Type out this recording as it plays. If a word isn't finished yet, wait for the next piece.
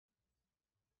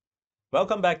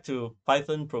Welcome back to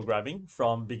Python programming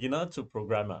from beginner to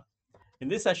programmer. In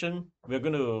this session, we're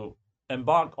going to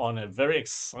embark on a very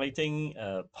exciting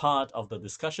part of the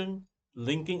discussion,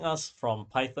 linking us from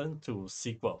Python to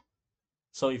SQL.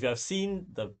 So if you have seen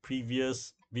the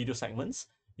previous video segments,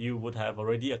 you would have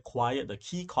already acquired the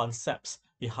key concepts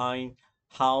behind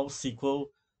how SQL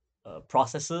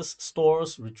processes,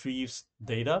 stores, retrieves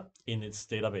data in its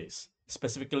database.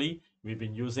 Specifically, we've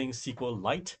been using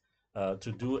SQLite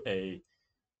to do a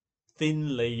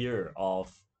thin layer of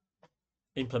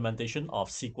implementation of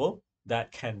SQL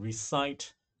that can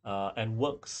recite and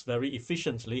works very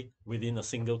efficiently within a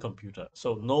single computer.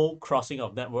 So no crossing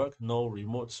of network, no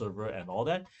remote server and all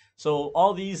that. So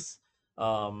all these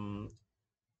um,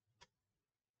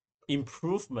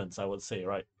 improvements, I would say,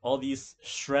 right? All these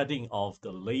shredding of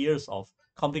the layers of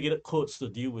complicated codes to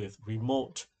deal with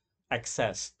remote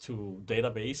access to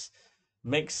database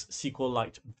makes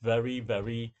SQLite very,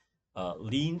 very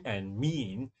lean and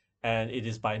mean, and it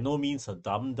is by no means a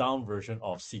dumbed down version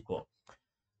of SQL.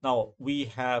 Now, we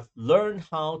have learned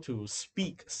how to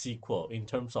speak SQL in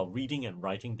terms of reading and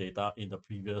writing data in the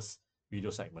previous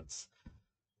video segments.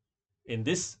 In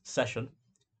this session,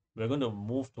 we're going to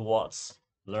move towards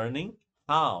learning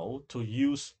how to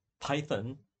use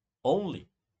Python only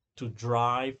to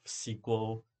drive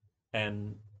SQL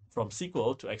and from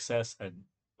SQL to access and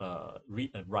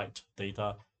read and write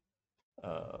data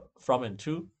from and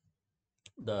to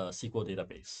the SQL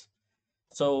database.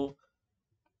 So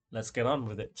let's get on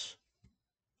with it.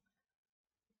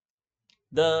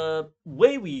 The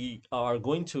way we are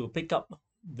going to pick up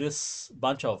this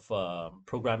bunch of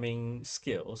programming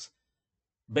skills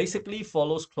basically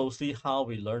follows closely how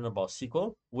we learn about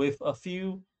SQL with a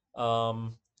few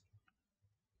um,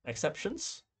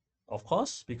 exceptions, of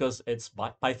course, because it's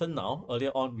Python now.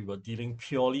 Earlier on, we were dealing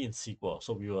purely in SQL,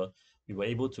 so we were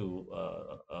able to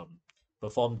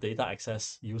perform data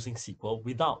access using SQL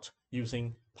without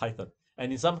using Python.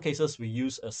 And in some cases, we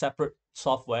use a separate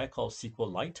software called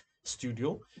SQLite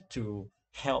Studio to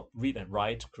help read and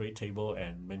write, create table,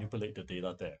 and manipulate the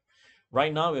data there.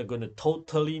 Right now, we're going to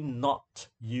totally not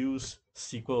use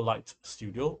SQLite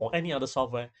Studio or any other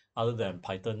software other than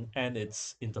Python and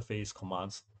its interface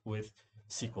commands with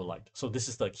SQLite. So this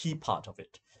is the key part of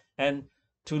it. And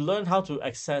to learn how to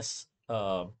access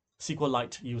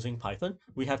SQLite using Python,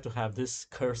 we have to have this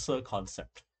cursor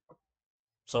concept.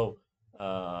 So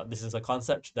this is a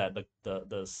concept that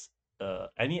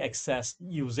any access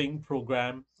using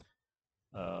program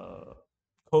uh,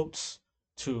 codes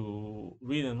to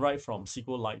read and write from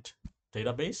SQLite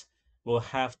database will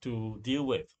have to deal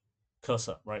with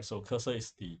cursor, right? So cursor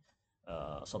is the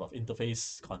sort of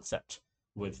interface concept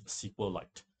with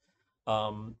SQLite.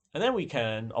 And then we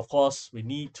can, of course, we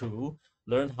need to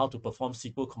learn how to perform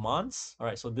SQL commands. All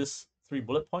right, so these 3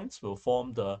 bullet points will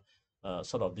form the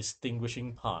sort of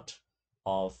distinguishing part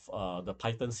of the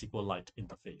Python SQLite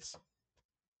interface.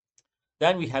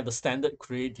 Then we have the standard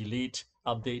create, delete,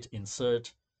 update,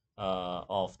 insert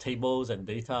of tables and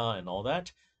data and all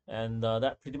that. And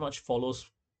that pretty much follows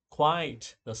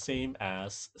quite the same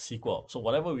as SQL. So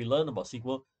whatever we learn about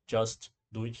SQL, just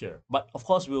do it here. But of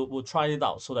course, we'll try it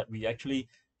out so that we actually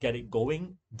get it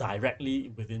going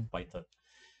directly within Python.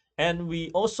 And we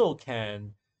also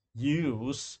can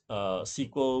use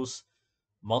SQL's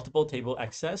multiple table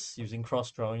access using cross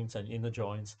joins and inner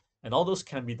joins. And all those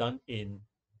can be done in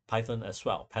Python as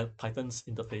well, Python's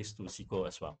interface to SQL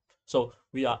as well. So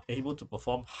we are able to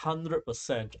perform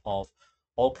 100% of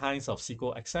all kinds of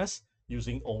SQL access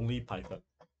using only Python.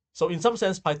 So in some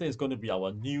sense, Python is going to be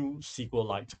our new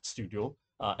SQLite Studio,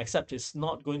 except it's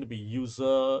not going to be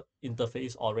user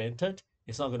interface oriented.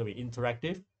 It's not going to be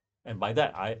interactive. And by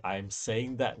that, I'm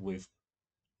saying that with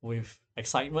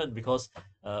excitement because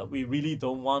we really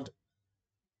don't want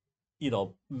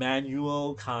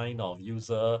manual kind of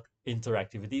user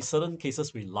interactivity. Certain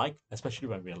cases we like, especially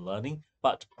when we're learning,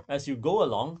 but as you go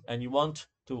along and you want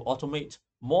to automate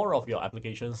more of your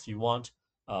applications, you want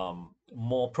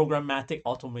more programmatic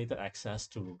automated access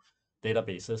to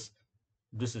databases,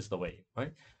 this is the way,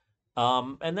 right?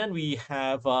 And then we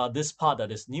have this part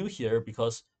that is new here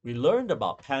because we learned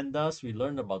about pandas, we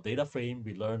learned about data frame,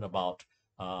 we learned about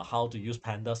how to use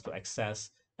pandas to access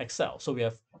Excel. So we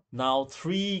have now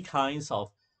 3 kinds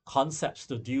of concepts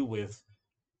to deal with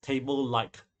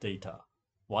table-like data.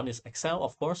 One is Excel,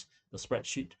 of course, the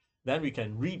spreadsheet. Then we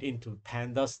can read into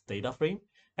pandas data frame.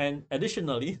 And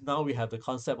additionally, now we have the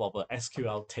concept of a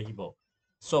SQL table.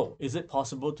 So is it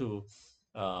possible to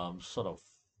sort of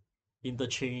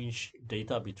interchange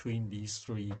data between these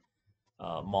 3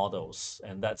 models?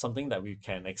 And that's something that we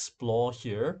can explore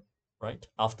here, right?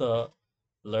 After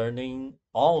learning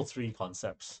all three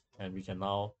concepts, and we can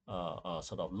now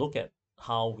sort of look at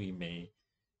how we may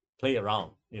play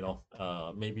around,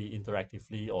 maybe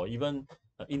interactively or even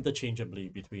interchangeably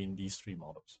between these three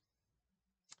models.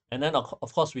 And then,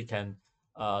 of course, we can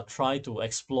try to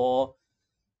explore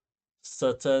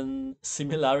certain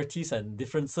similarities and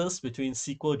differences between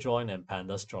SQL join and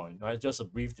pandas join, right? Just a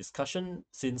brief discussion,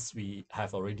 since we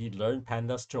have already learned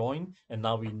pandas join and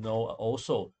now we know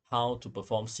also how to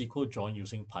perform SQL join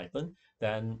using Python.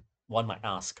 Then one might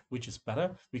ask, which is better?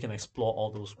 We can explore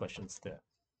all those questions there.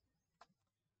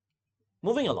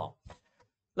 Moving along,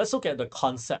 let's look at the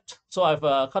concept. So I've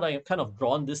kind of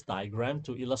drawn this diagram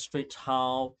to illustrate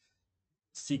how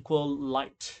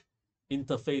SQLite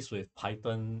interface with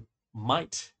Python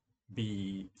might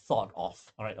be thought of.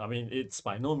 All right, I mean, it's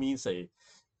by no means a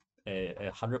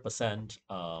 100%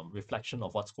 reflection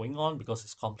of what's going on, because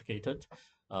it's complicated.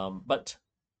 But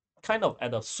kind of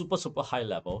at a super high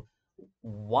level,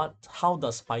 how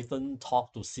does Python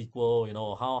talk to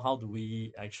SQL? How do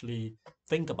we actually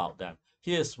think about them?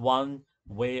 Here's one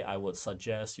way I would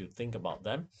suggest you think about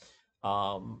them.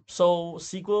 So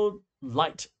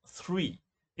SQLite 3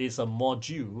 is a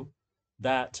module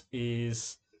that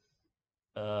is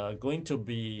going to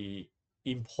be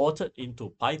imported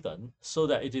into Python so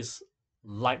that it is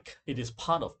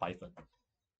part of Python.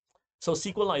 So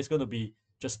SQLite is going to be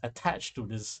just attached to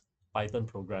this Python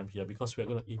program here, because we're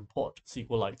going to import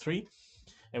SQLite 3.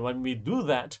 And when we do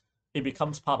that, it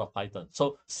becomes part of Python.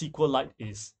 So SQLite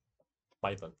is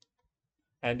Python.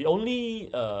 And the only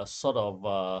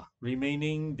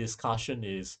remaining discussion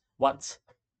is what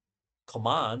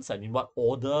commands and in what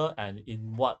order and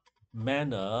in what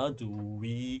manner do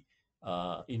we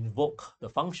invoke the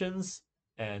functions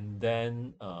and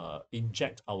then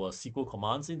inject our SQL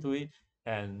commands into it,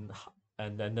 and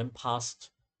then pass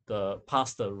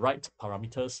the right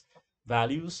parameters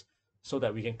values so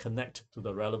that we can connect to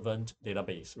the relevant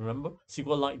database. Remember,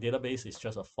 SQLite database is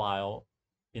just a file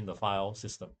in the file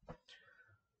system.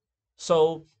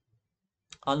 So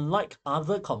unlike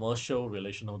other commercial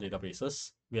relational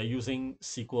databases, we are using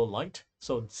SQLite.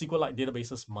 So SQLite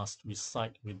databases must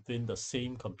reside within the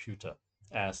same computer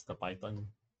as the Python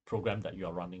program that you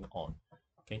are running on.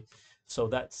 Okay, so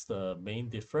that's the main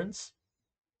difference.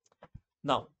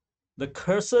 Now, the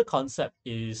cursor concept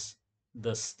is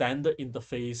the standard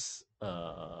interface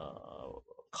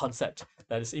concept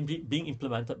that is being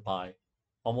implemented by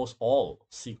almost all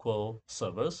SQL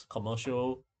servers,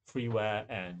 commercial, freeware,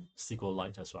 and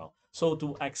SQLite as well. So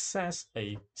to access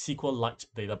a SQLite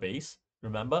database,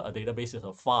 remember, a database is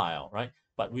a file, right?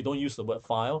 But we don't use the word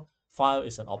file. File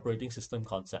is an operating system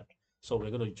concept. So we're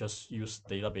going to just use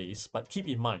database. But keep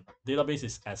in mind, database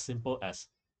is as simple as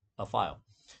a file.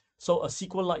 So a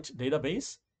SQLite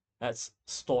database that's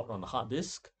stored on the hard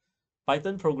disk,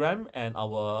 Python program, and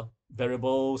our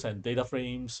variables and data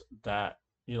frames that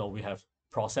we have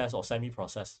processed or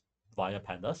semi-processed via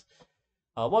pandas.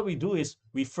 What we do is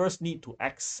we first need to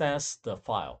access the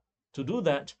file. To do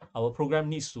that, our program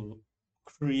needs to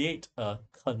create a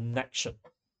connection.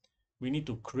 We need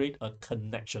to create a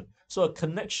connection. So a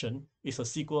connection is a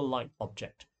SQLite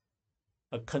object.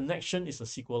 A connection is a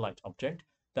SQLite object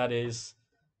that is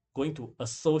going to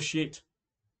associate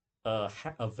a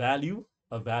value.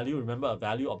 Remember, a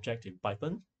value object in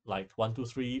Python, like 1, 2,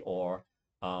 3, or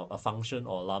a function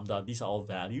or lambda. These are all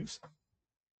values.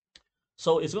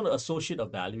 So it's going to associate a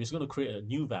value. It's going to create a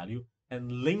new value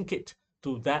and link it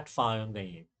to that file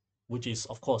name, which is,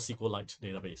 of course, SQLite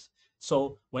database.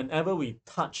 So whenever we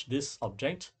touch this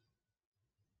object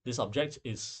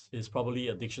is probably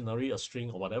a dictionary, a string,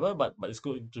 or whatever, but it's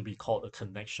going to be called a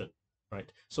connection,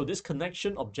 right? So this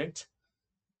connection object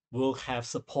will have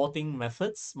supporting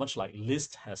methods, much like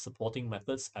list has supporting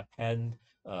methods, append,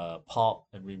 pop,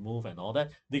 and remove, and all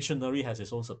that. Dictionary has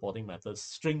its own supporting methods.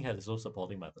 String has its own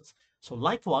supporting methods. So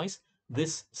likewise,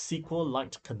 this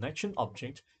SQLite connection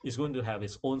object is going to have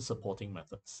its own supporting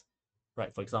methods,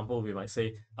 right? For example, we might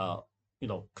say,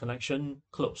 connection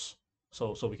close.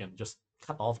 So we can just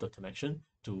cut off the connection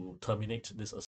to terminate this